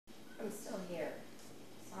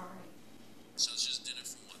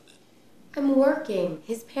working.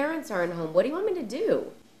 His parents aren't home. What do you want me to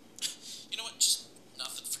do? You know what? Just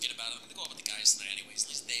nothing. Forget about it. I'm gonna go out with the guys tonight anyways. At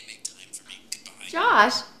least they make time for me. Goodbye.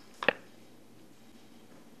 Josh!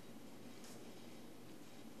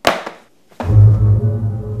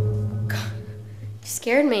 God, you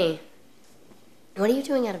scared me. What are you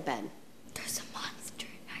doing out of bed? There's a monster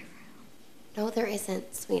in my room. No, there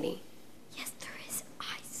isn't, sweetie. Yes, there is.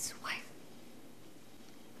 I swear.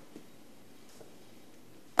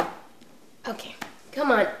 Okay,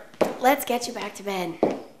 come on. Let's get you back to bed.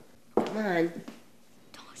 Come on.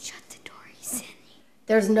 Don't shut the door, he's in.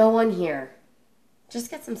 There's no one here. Just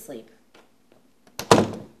get some sleep.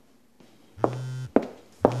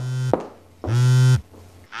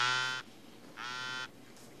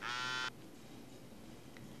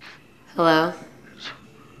 Hello?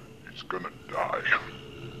 He's gonna die.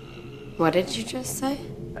 What did you just say?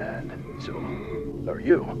 And so, are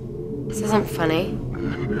you? This isn't funny.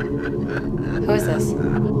 Who is this?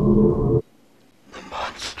 The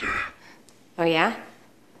monster. Oh, yeah?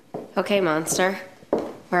 Okay, monster.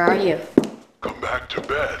 Where are you? Come back to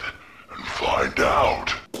bed and find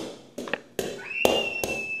out.